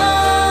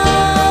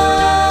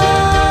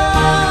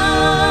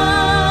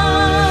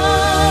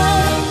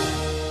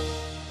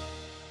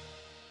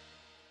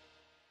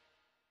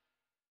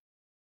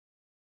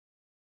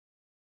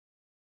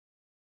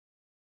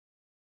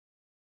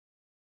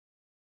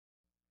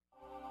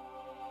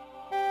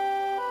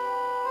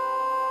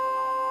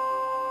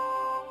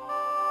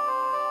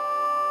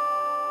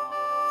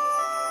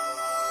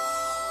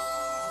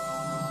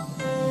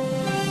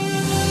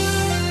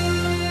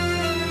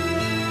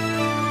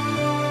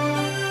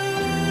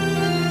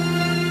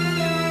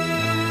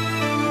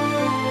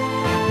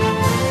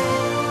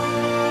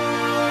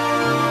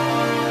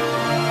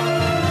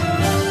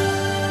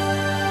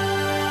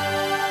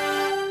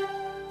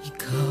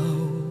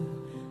 Ikaw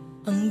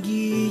ang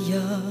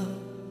giya,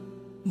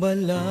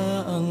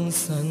 bala ang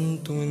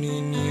Santo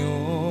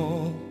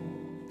Niño.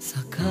 Sa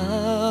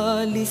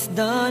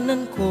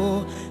kalisdanan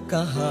ko,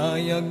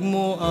 kahayag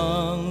mo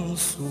ang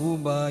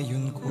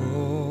subayon ko.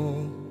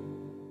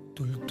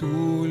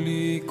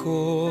 Tultuli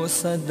ko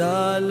sa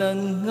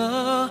dalan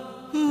nga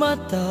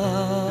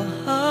mataharo,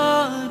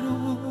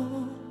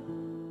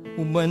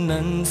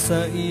 ubanan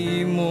sa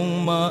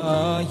imong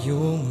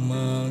maayong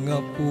mga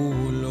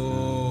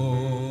pulong.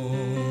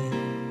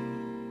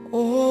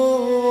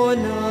 O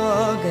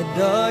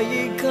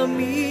nagadayeg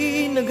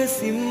kami,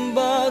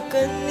 nagasimba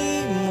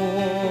kanimo,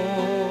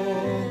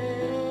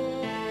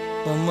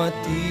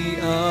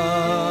 pamatia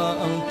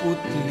ang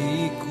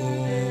putli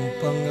kong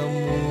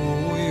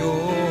pangamuyo.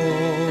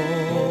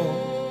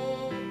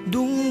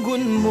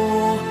 Dunggon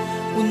mo,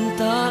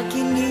 unta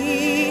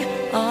kini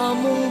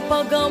among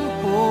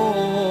pagampo,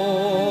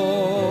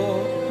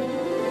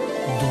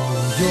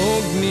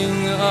 duyog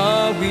ning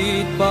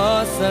awit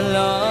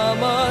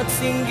pasalamat,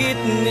 singgit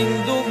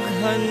ning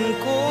dughan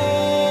ko.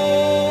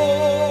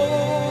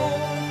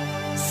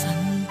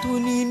 Santo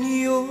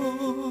Niño,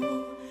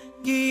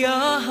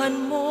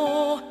 giyahan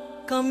mo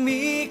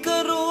kami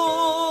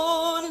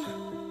karon,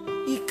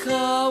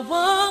 ikaw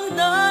ang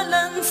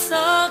dalan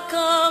sa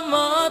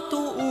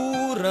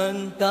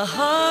kamatuuran,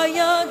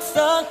 kahayag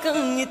sa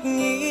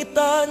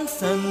kangit-ngitan.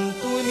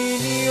 Santo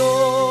Niño,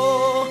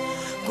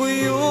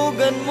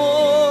 kuyugan mo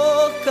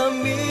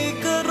kami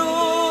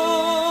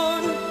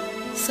karon,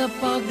 sa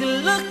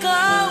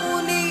paglakaw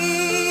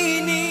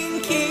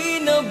nining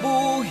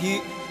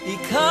kinabuhi,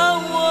 ikaw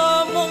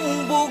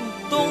among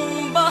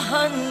bugtong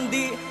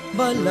bahandi,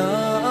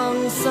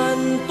 balang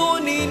Santo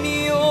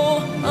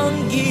Niño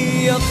ang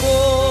giya ko.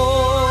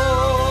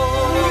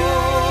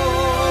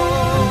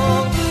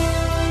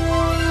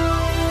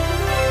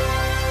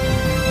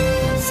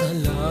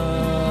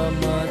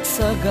 Salamat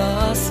sa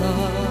gasa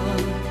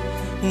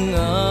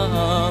nga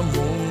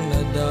among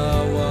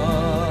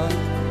nadawat,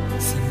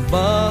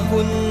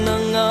 simbahon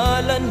ng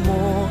ngalan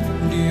mo,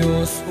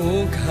 Diyos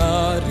ug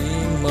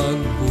Haring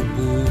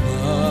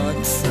magbubuhat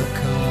sa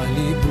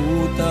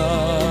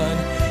kalibutan.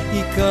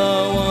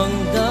 Ikaw ang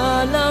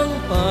dalang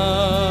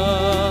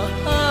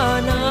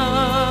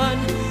paanan,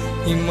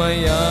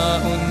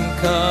 himayaon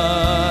ka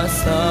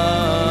sa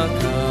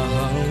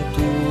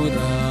kahangturan.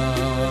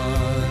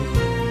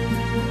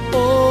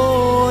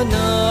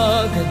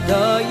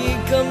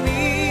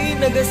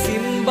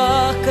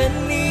 nagasimba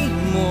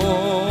kanimo,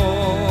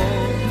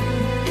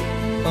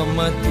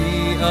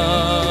 pamatia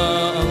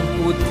ang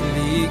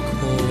putli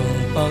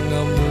kong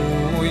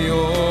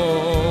pangamuyo.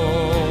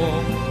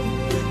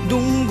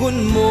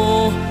 Dunggon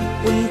mo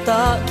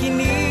unta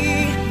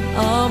kini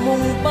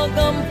among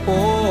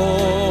pagampo,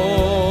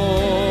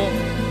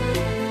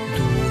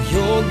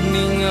 duyog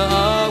ning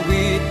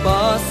awit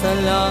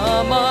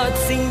pasalamat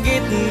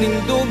singgit ning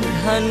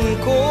dughan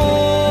ko.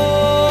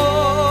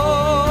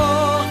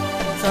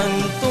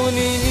 Santo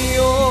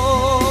Niño,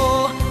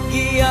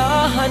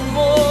 giyahan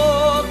mo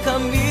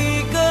kami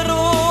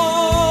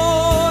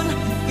karon,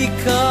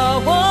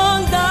 ikaw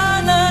ang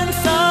danan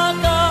sa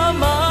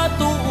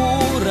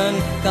kamatuuran,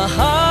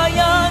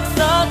 kahayag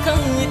sa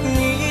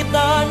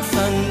kangit-ngitan.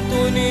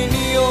 Santo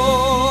Niño,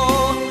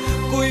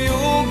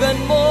 kuyugan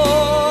mo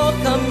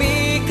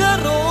kami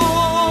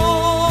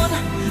karon,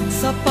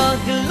 sa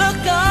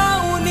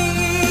paglakaw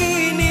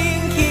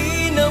ning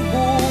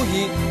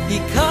kinabuhi,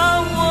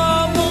 ikaw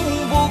among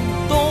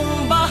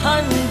bugtong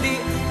bahandi,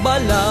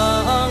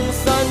 balaang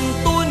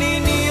Santo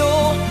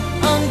Niño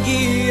ang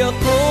giya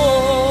ko.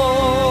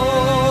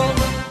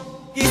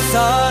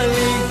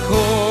 Isalig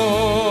ko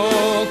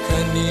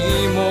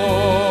kanimo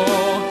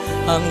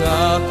ang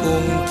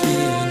akong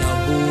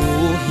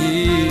kinabuhi,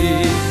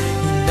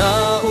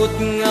 hinaut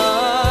nga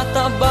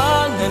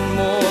tabangan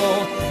mo,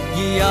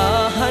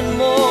 giyahan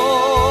mo,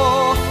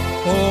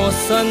 o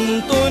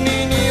Santo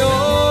Niño.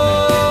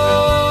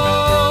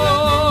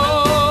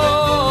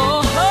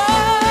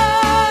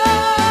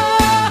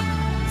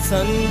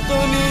 Santo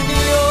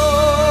Niño,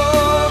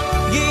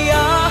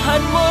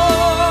 giyahan mo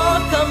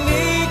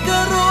kami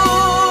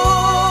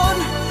karon,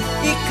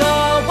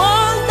 ikaw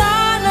ang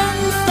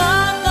dalan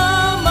sa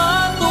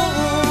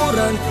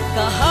kamatuuran,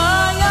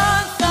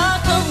 kahayag sa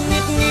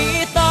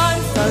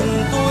kangit-ngitan.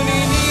 Santo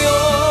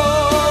Niño,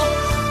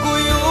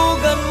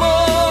 kuyugan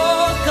mo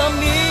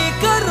kami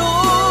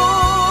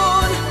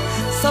karon,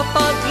 sa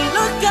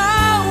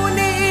paglakaw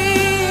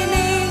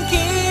ning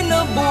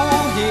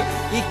kinabuhi,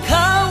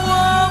 ikaw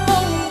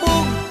among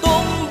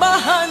bugtong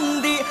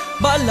bahandi,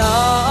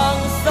 balaang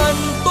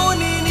Santo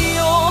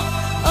Niño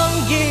ang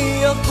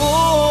giya ko.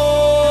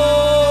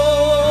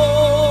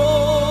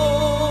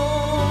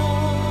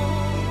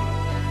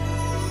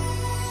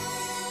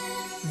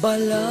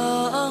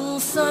 Balaang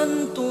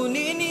Santo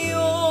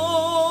Niño